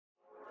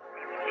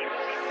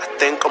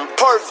think I'm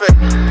perfect.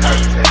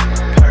 Perfect,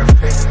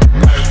 perfect,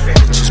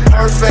 perfect. It's just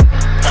perfect.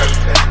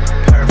 Perfect,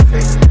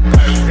 perfect,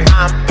 perfect.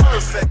 I'm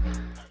perfect.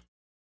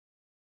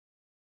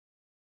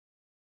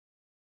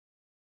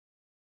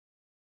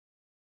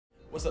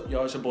 What's up,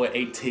 y'all? It's your boy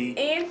AT.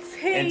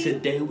 And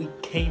today we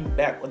came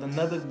back with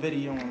another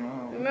video.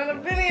 Another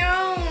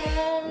video.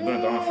 We've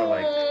been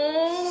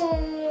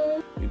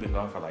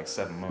gone for like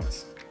 7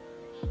 months.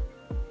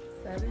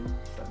 7?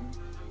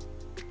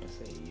 Let's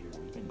say a year.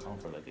 We've been gone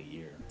for like a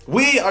year.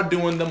 We are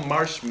doing the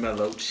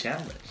marshmallow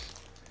challenge.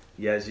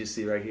 Yeah, as you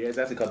see right here, it's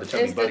actually called the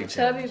Chubby Bunny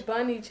Challenge. Chubby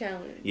Bunny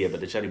Challenge. Yeah,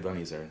 but the Chubby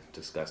Bunnies are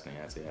disgusting.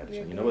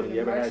 You know what?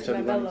 You ever had a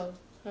Chubby Bunny?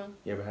 Huh?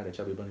 You ever had a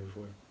Chubby Bunny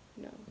before?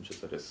 No. I'm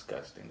just so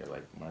disgusting. They're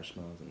like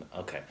marshmallows.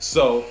 Okay.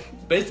 So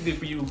basically,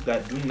 for you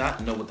that do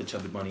not know what the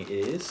Chubby Bunny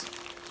is,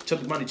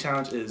 Chubby Bunny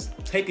Challenge is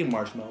taking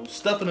marshmallows,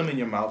 stuffing them in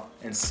your mouth,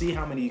 and see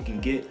how many you can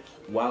get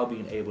while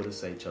being able to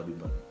say Chubby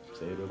Bunny.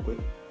 Say it real quick.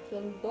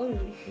 Chubby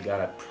Bunny. You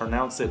gotta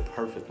pronounce it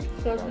perfectly.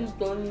 Chubby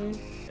Bunny.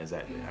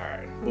 Exactly. All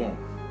right. Boom.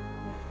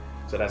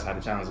 So that's how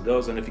the challenge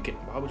goes. And if you can,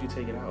 why would you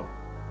take it out?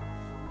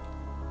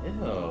 Ew.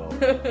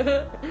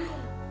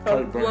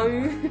 Chubby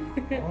Bunny.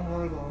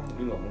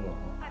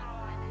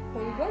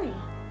 Chubby Bunny.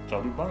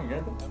 Chubby Bunny,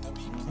 yeah.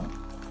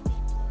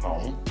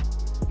 Oh.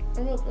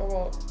 I'm gonna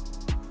throw up.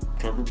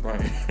 Chubby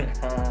Bunny.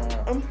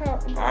 I'm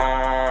probably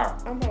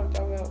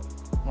throwing up.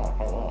 Oh,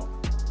 hold on.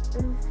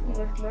 It's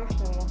much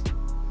marshmallow.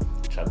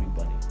 Chubby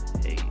Bunny.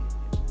 Hey.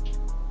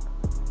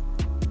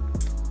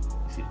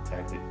 You see the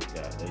tactic?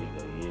 Yeah, there you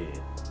go. Yeah.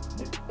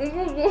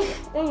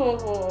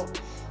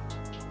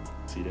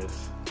 See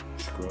this?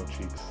 Scroll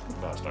cheeks. I'm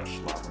about to start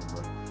slobbering,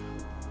 bro.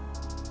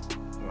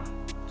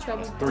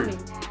 Chubby That's Bunny. 3.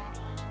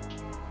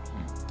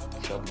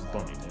 Chubby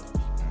Bunny, nigga.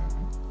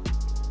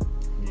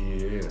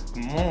 Yeah.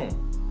 Come on.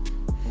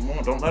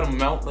 Don't let them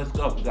melt. Let's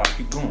go. We gotta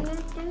keep going.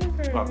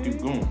 Gotta keep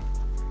going.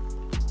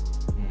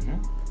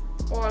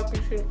 Oh, I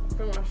can see.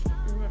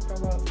 I'm not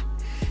throw up.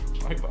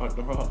 I about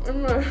to throw up. I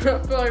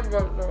feel like I'm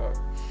about to throw up.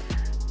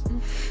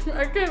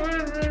 I can't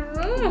really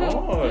run. Come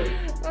on.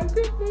 I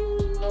can't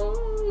really run.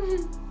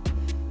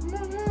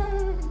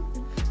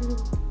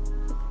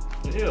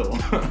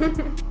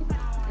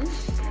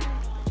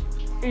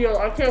 Ew. Yo,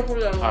 I can't put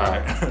that on.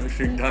 Alright,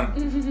 she's done.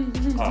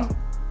 Alright.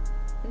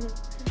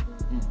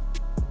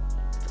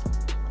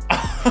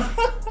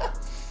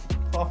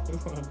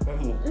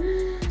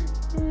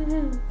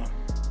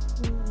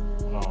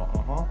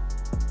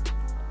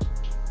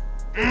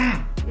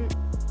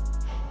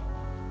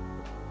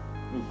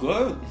 You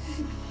good?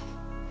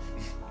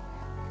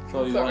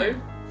 So you Sorry.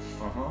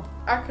 want?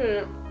 I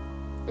couldn't.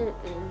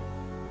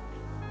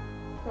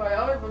 Sorry, I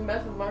always been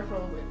messing with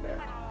marshmallows like that.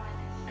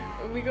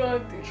 We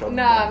going through.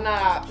 Nah.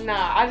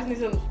 I need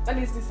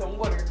some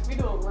water. We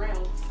doing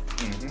rounds.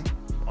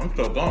 I'm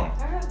still going.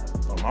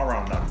 So my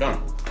round not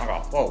done. I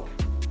got 4.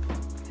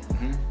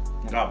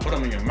 You gotta put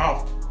them in your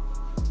mouth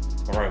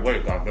the right way.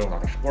 You gotta do it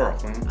like a squirrel.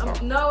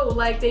 No,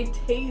 like they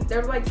taste.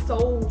 They're like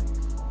so,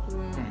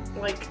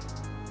 like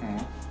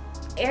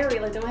airy.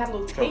 Like they don't have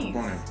no taste.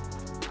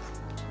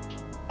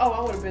 Oh,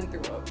 I would have been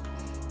through up.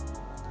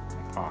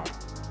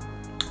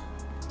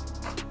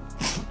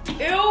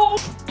 Ew.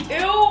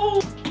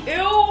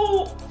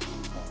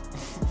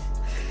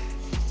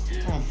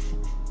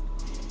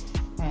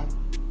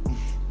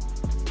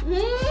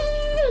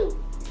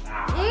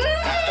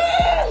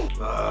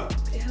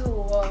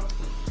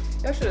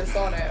 Y'all should have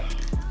saw that.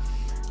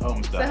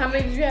 Almost done. So how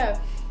many did you have?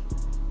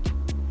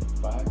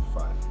 5.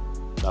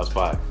 That was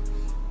 5.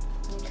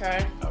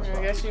 Okay. I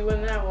guess you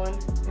win that one.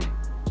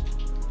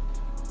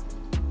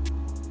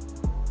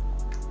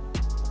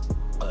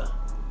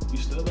 You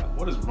still got?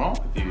 What is wrong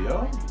with you,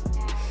 yo?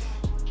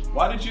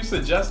 Why did you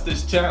suggest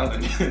this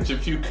challenge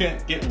if you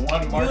couldn't get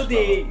one marshmallow?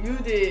 You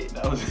did.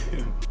 That was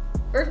you.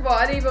 First of all,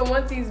 I didn't even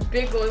want these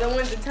big ones. I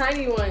wanted the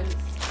tiny ones.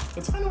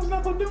 The tiny one's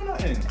not gonna do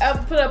nothing. I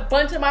put a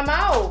bunch in my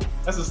mouth.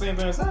 That's the same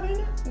thing as that, ain't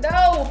it?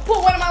 No,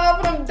 put one in my mouth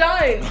and I'm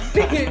done.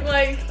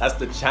 Like that's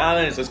the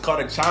challenge. It's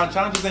called a challenge.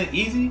 Challenges ain't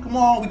easy. Come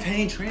on, we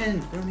can't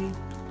trend. Feel me?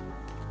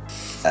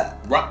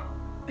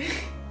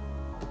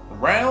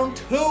 Round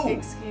 2.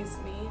 Excuse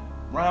me.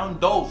 Round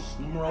dos.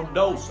 Numero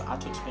dos. I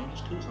took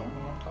Spanish too, so I don't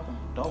know what I'm talking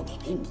about. Dos.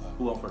 Ooh,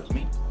 who on first?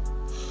 Me.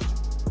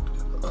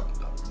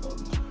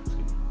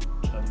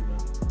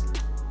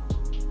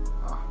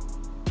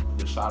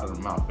 The side of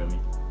the mouth, feel me?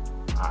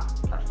 Try to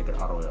stick it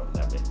all the way up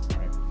that bit,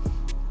 alright?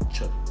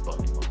 Chubby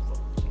Bunny,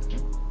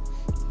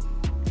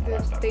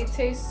 motherfucker. They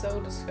taste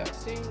so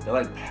disgusting. They're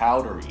like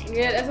powdery.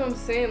 Yeah, that's what I'm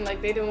saying. Like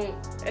they don't.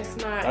 It's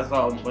not. That's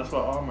what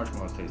all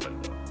marshmallows taste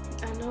like, though.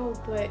 I know,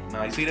 but.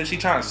 Now you see that she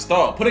trying to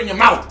stall. Put it in your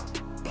mouth.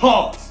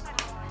 Pause.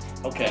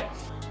 Okay.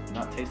 You're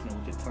not tasting it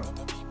with your tongue.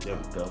 There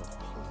we go.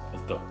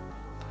 Let's go.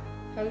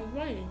 How you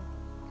running?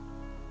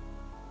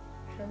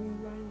 Chubby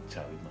Bunny.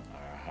 Chubby Bunny.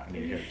 Alright, I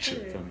need to hear the chip,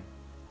 feel me?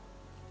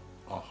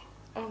 Oh.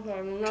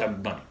 Okay, Chubby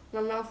Bunny.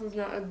 My mouth is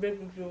not as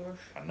big as yours.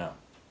 I know.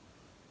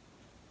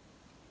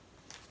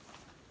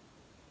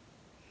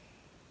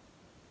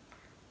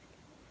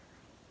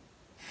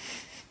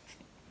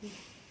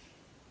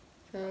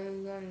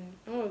 I'm an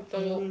adult.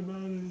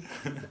 I'm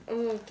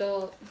an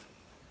adult.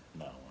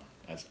 No,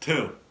 that's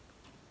 2.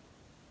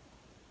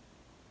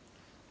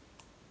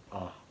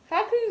 How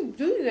can you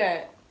do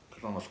that?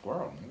 Cause I'm a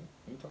squirrel, man.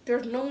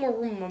 There's no more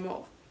room in my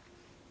mouth.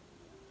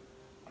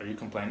 Are you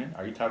complaining?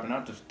 Are you typing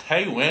out? Does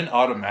Tay win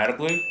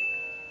automatically?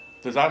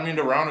 Does that mean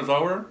the round is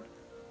over?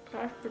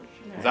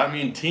 Does that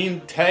mean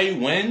Team Tay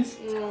wins?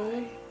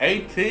 No.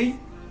 AT?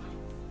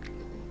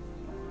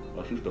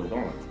 Oh, she's still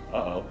going.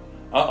 Uh-oh.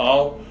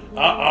 Uh-oh.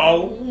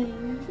 Uh-oh.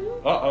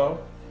 Uh-oh.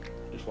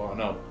 Just want to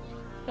know.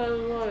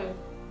 Hello.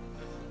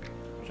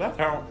 Does that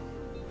count?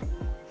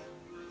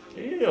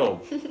 Ew.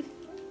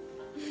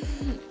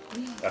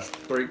 That's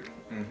 3.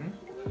 Mm-hmm.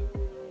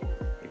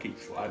 It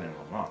keeps sliding in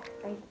my mouth.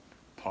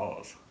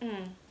 Pause.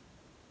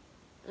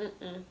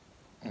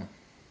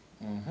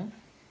 Mm-hmm.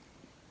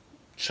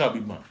 Chubby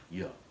bunny.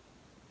 Yeah.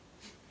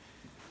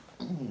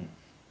 Mm.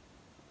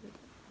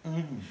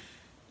 Mm.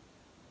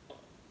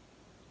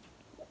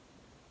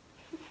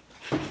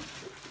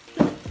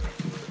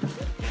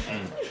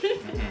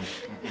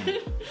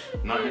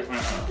 Not here.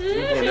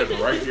 We're doing this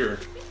right here.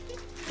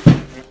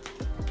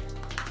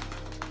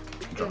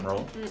 Drum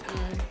roll.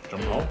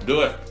 Drum roll.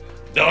 Do it.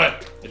 Do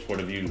it. It's for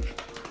the views.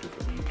 For the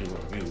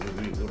views.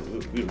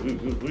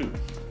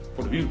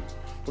 For the views. For the views.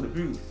 For the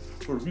views.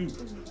 For the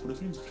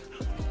views.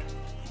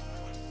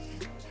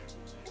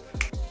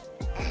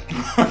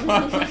 I'm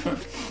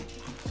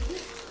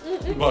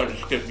about to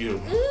skip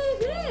you.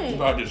 I'm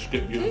about to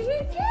skip you.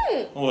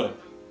 What?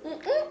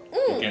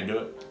 You can't do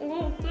it? I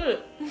won't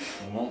fit. You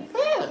won't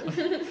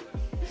fit.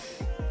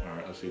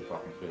 Alright, let's see if I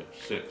can fit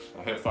 6.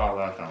 I hit 5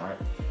 last time, right?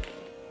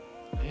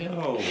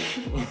 Ew.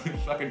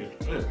 If I can just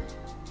fit.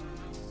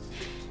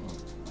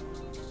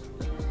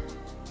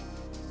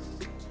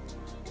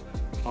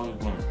 How you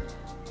doing?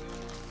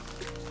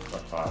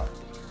 That's 5.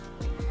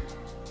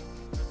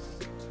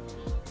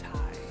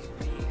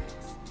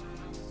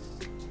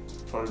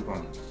 How you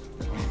doing?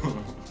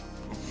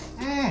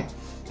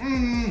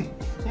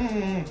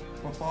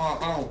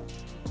 Oh.